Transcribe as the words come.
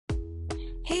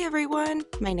Hey everyone,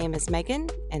 my name is Megan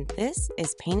and this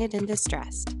is Painted and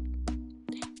Distressed.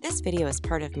 This video is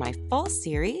part of my fall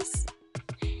series,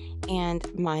 and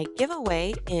my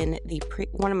giveaway in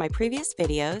one of my previous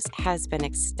videos has been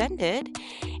extended,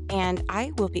 and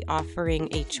I will be offering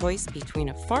a choice between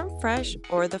a Farm Fresh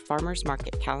or the Farmer's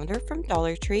Market calendar from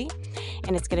Dollar Tree,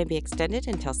 and it's going to be extended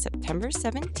until September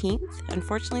 17th.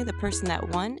 Unfortunately, the person that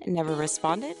won never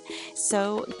responded,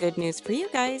 so good news for you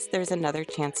guys, there's another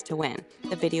chance to win.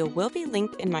 The video will be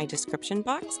linked in my description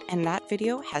box, and that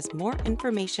video has more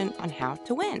information on how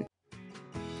to win.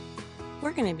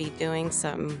 We're going to be doing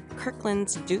some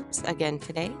Kirkland'S dupes again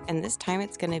today, and this time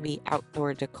it's going to be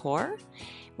outdoor decor.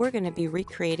 We're going to be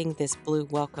recreating this blue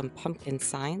welcome pumpkin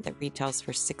sign that retails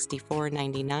for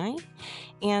 $64.99,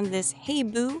 and this Hey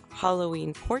Boo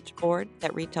Halloween porch board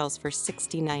that retails for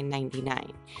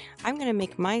 $69.99. I'm going to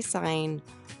make my sign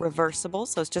reversible,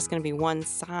 so it's just going to be one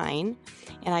sign,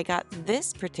 and I got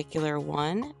this particular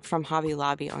one from Hobby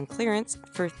Lobby on clearance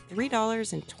for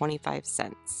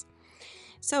 $3.25.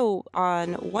 So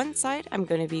on one side, I'm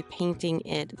going to be painting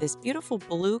it this beautiful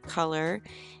blue color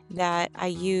that I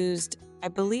used, I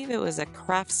believe it was a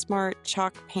Craft Smart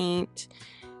chalk paint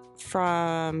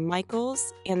from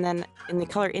Michael's, and then in the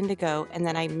color indigo, and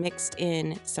then I mixed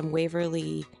in some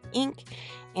Waverly ink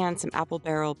and some apple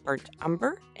barrel burnt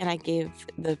umber, and I gave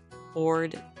the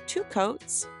board 2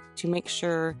 coats to make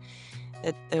sure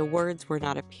that the words were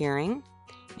not appearing.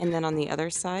 And then on the other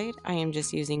side, I am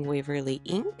just using Waverly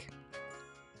ink.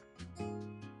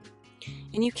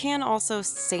 And you can also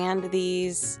sand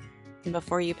these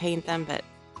before you paint them, but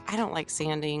I don't like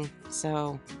sanding,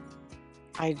 so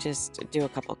I just do a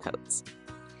couple coats.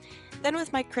 Then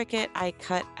with my Cricut, I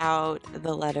cut out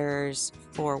the letters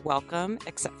for welcome,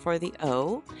 except for the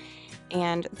O,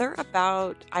 and they're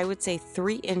about, I would say,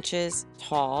 3 inches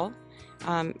tall.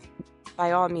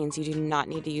 By all means, you do not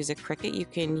need to use a Cricut. You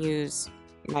can use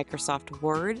Microsoft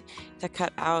Word to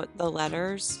cut out the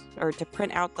letters, or to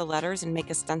print out the letters and make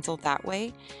a stencil that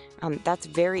way. That's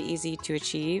very easy to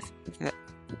achieve,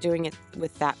 doing it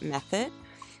with that method.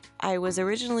 I was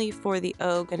originally for the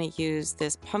O going to use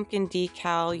this pumpkin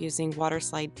decal using water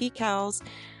slide decals,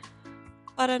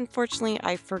 but unfortunately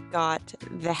I forgot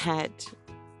that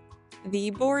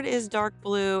the board is dark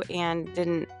blue and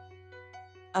didn't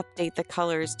update the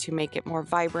colors to make it more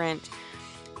vibrant,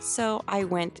 so I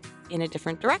went in a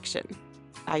different direction.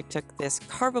 I took this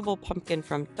carvable pumpkin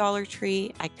from Dollar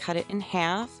Tree, I cut it in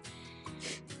half,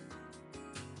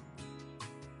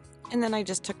 and then I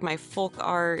just took my folk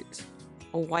art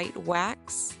white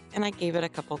wax and I gave it a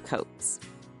couple coats.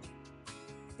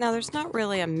 Now there's not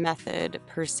really a method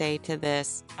per se to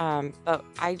this, but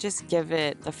I just give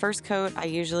it the first coat. I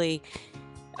usually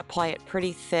apply it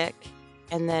pretty thick,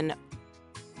 and then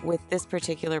with this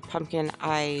particular pumpkin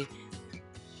I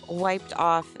wiped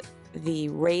off the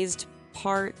raised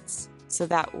parts so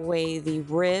that way the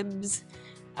ribs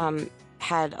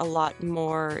had a lot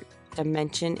more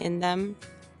dimension in them.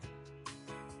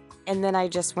 And then I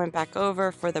just went back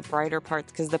over for the brighter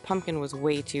parts because the pumpkin was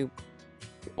way too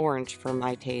orange for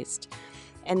my taste.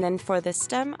 And then for the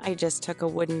stem, I just took a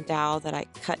wooden dowel that I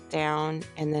cut down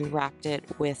and then wrapped it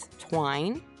with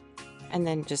twine and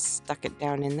then just stuck it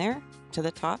down in there to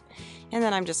the top. And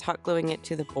then I'm just hot gluing it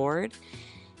to the board.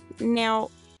 Now,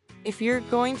 if you're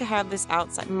going to have this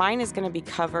outside, mine is going to be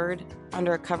covered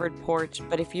under a covered porch,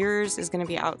 but if yours is going to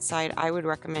be outside, I would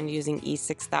recommend using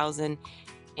E6000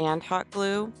 and hot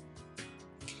glue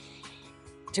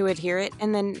to adhere it.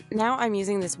 And then now I'm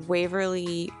using this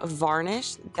Waverly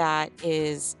varnish that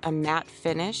is a matte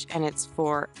finish, and it's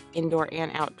for indoor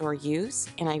and outdoor use,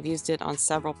 and I've used it on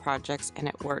several projects and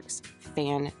it works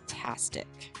fantastic.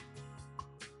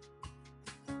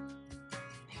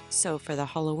 So for the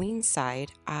Halloween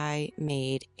side, I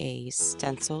made a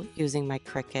stencil using my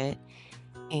Cricut,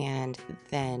 and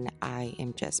then I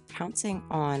am just pouncing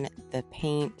on the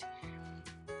paint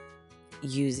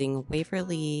using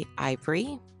Waverly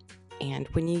Ivory. And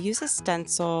when you use a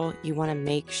stencil, you want to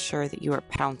make sure that you are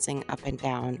pouncing up and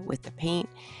down with the paint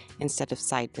instead of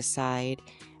side to side.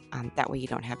 That way you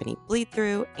don't have any bleed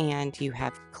through and you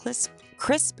have crisp,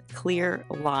 clear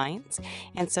lines.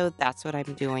 And so that's what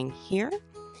I'm doing here.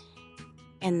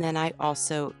 And then I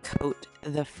also coat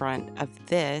the front of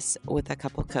this with a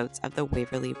couple coats of the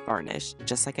Waverly varnish,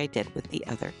 just like I did with the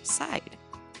other side.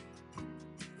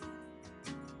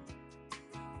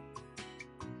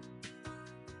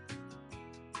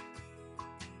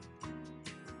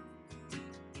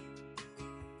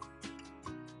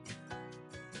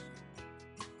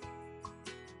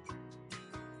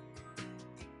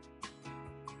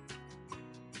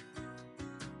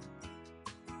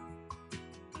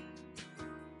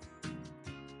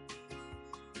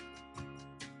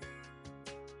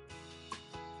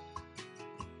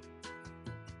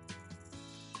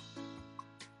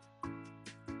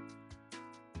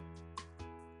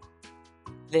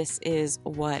 this is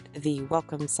what the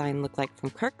welcome sign looked like from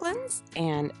Kirkland's,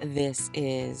 and this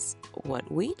is what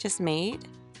we just made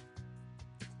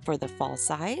for the fall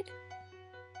side.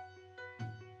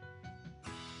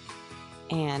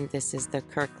 And this is the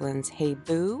Kirkland's Hey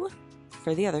Boo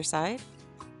for the other side.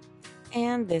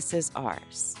 And this is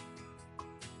ours.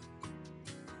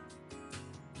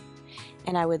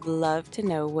 And I would love to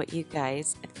know what you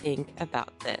guys think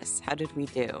about this. How did we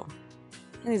do?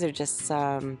 And these are just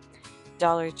some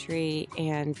Dollar Tree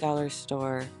and dollar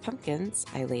store pumpkins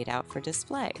I laid out for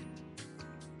display.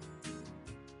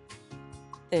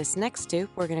 This next dupe,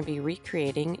 we're going to be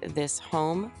recreating this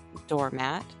home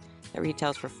doormat that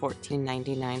retails for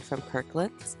 $14.99 from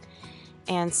Kirkland's.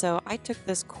 And so I took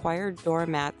this choir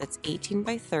doormat that's 18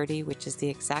 by 30, which is the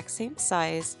exact same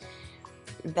size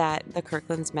that the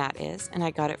Kirkland's mat is, and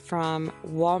I got it from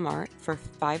Walmart for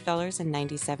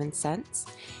 $5.97.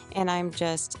 And I'm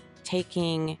just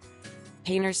taking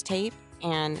painter's tape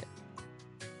and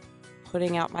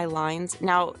putting out my lines.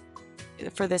 Now,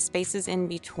 for the spaces in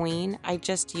between, I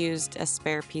just used a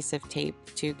spare piece of tape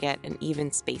to get an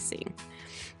even spacing.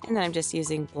 And then I'm just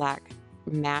using black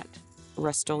matte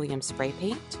Rust-Oleum spray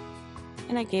paint.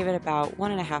 And I gave it about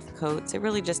 1.5 coats. It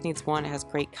really just needs one. It has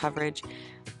great coverage.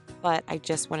 But I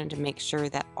just wanted to make sure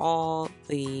that all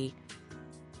the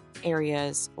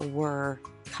areas were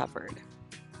covered.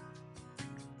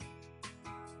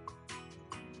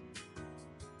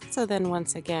 So then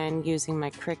once again, using my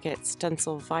Cricut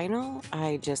stencil vinyl,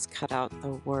 I just cut out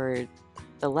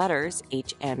the letters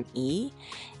HME,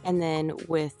 and then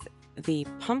with the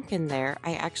pumpkin there,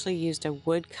 I actually used a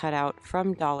wood cutout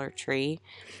from Dollar Tree,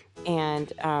 and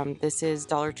this is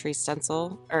Dollar Tree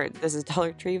stencil, or this is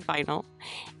Dollar Tree vinyl,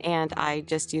 and I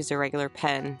just used a regular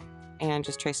pen and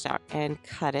just traced it out and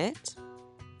cut it.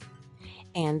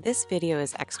 And this video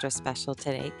is extra special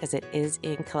today because it is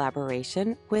in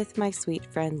collaboration with my sweet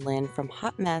friend Lynn from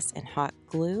Hot Mess and Hot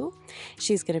Glue.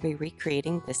 She's going to be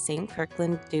recreating the same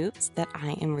Kirkland dupes that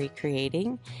I am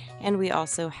recreating. And we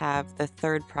also have the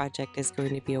third project is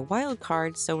going to be a wild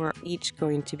card, so we're each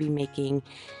going to be making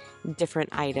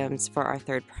different items for our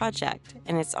third project.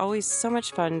 And it's always so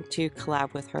much fun to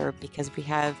collab with her because we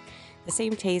have the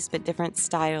same taste but different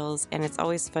styles, and it's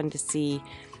always fun to see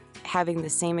having the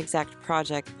same exact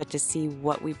project but to see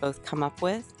what we both come up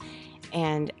with.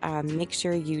 And make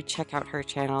sure you check out her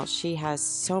channel. She has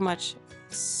so much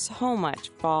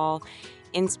fall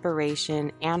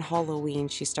inspiration and Halloween.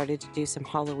 She started to do some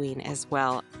Halloween as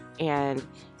well, and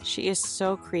she is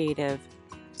so creative,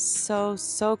 so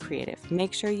creative.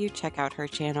 Make sure you check out her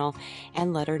channel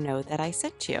and let her know that I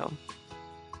sent you.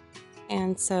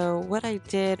 And so what I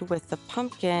did with the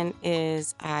pumpkin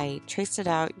is I traced it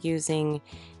out using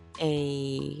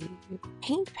a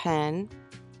paint pen,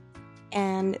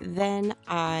 and then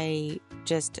I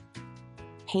just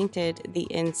painted the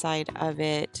inside of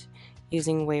it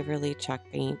using Waverly chalk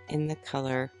paint in the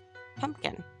color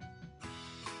pumpkin.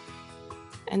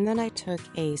 And then I took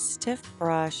a stiff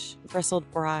brush,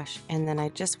 bristled brush, and then I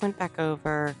just went back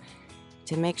over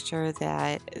to make sure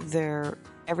that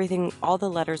everything, all the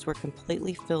letters were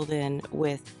completely filled in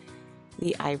with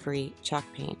the ivory chalk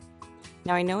paint.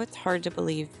 Now I know it's hard to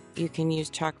believe you can use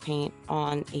chalk paint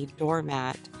on a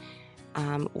doormat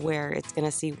where it's going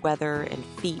to see weather and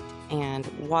feet and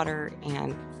water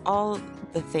and all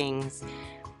the things,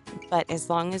 but as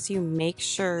long as you make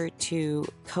sure to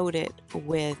coat it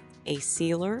with a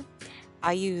sealer.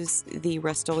 I use the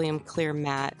Rust-Oleum clear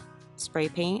matte spray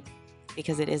paint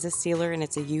because it is a sealer and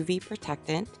it's a UV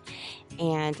protectant,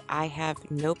 and I have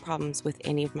no problems with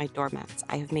any of my doormats.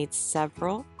 I have made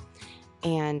several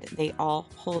and they all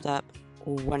hold up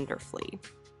wonderfully.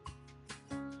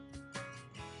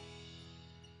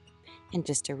 And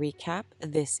just to recap,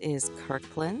 this is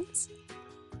Kirkland's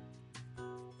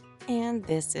and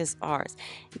this is ours.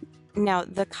 Now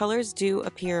the colors do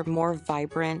appear more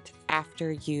vibrant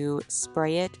after you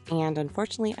spray it, and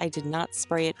unfortunately I did not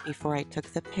spray it before I took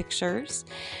the pictures,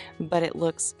 but it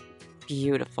looks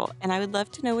beautiful and I would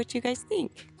love to know what you guys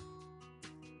think.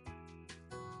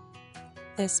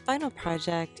 This final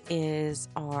project is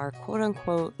our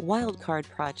quote-unquote wild card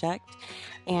project,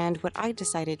 and what I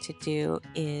decided to do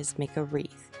is make a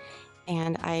wreath.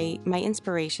 And my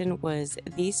inspiration was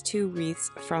these two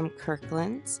wreaths from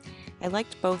Kirkland's. I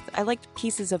liked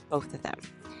pieces of both of them.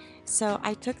 So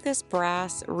I took this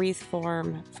brass wreath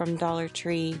form from Dollar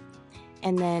Tree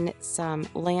and then some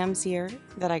lamb's ear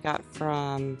that I got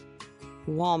from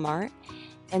Walmart,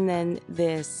 and then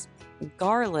this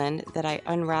garland that I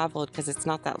unraveled because it's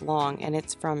not that long and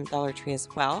it's from Dollar Tree as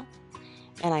well.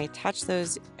 and I attached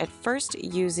those at first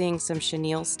using some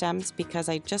chenille stems because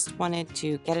I just wanted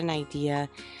to get an idea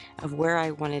of where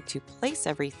I wanted to place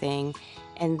everything,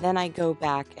 and then I go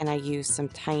back and I use some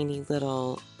tiny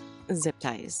little zip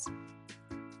ties.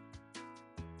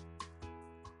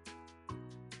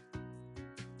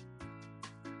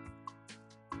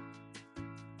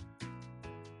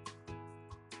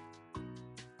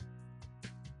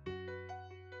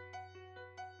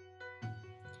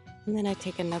 And then I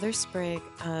take another sprig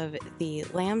of the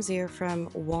lamb's ear from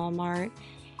Walmart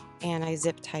and I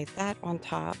zip tie that on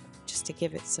top just to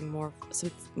give it some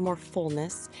more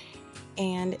fullness.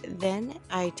 And then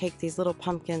I take these little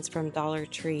pumpkins from Dollar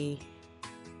Tree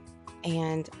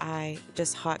and I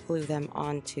just hot glue them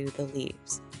onto the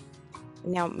leaves.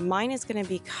 Now mine is going to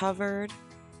be covered,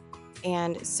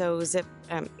 and so zip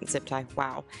tie,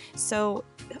 wow. So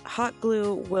hot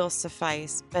glue will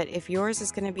suffice, but if yours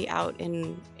is going to be out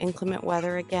in inclement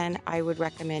weather again, I would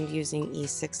recommend using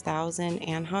E6000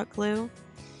 and hot glue.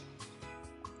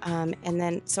 And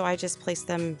then, so I just place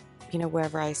them, you know,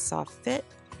 wherever I saw fit.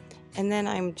 And then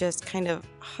I'm just kind of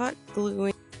hot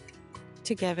gluing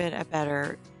to give it a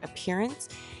better appearance.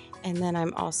 And then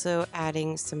I'm also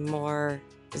adding some more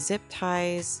zip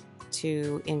ties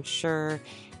to ensure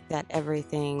that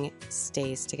everything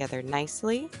stays together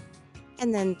nicely.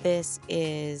 And then this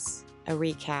is a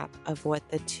recap of what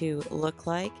the two look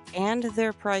like and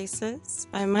their prices,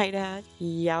 I might add.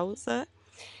 Yowza.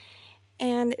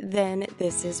 And then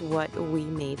this is what we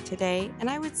made today. And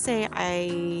I would say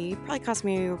it probably cost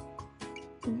me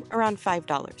around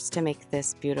 $5 to make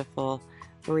this beautiful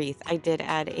wreath. I did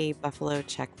add a buffalo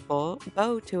check bow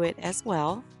to it as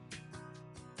well.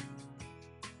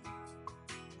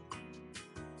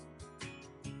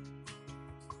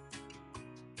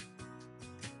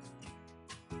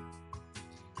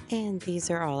 And these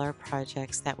are all our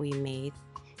projects that we made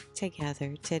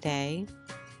together today.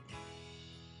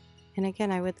 And again,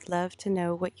 I would love to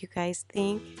know what you guys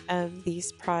think of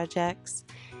these projects.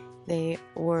 They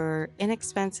were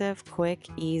inexpensive, quick,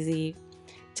 easy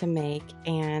to make.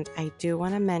 And I do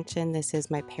want to mention this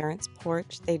is my parents'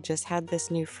 porch. They just had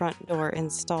this new front door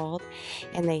installed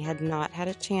and they had not had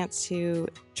a chance to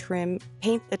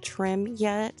paint the trim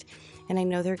yet. And I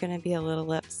know they're going to be a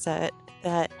little upset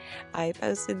that I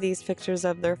posted these pictures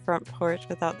of their front porch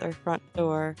without their front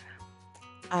door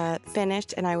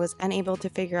finished, and I was unable to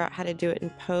figure out how to do it in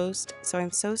post. So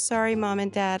I'm so sorry, Mom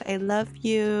and Dad. I love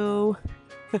you.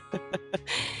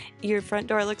 Your front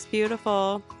door looks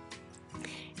beautiful.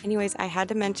 Anyways, I had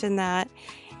to mention that.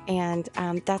 And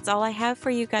that's all I have for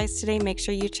you guys today. Make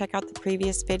sure you check out the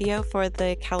previous video for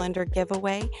the calendar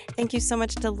giveaway. Thank you so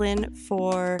much to Lynn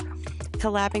for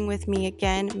collabing with me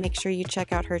again. Make sure you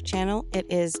check out her channel. It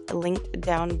is linked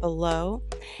down below.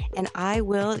 And I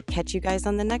will catch you guys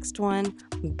on the next one.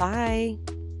 Bye.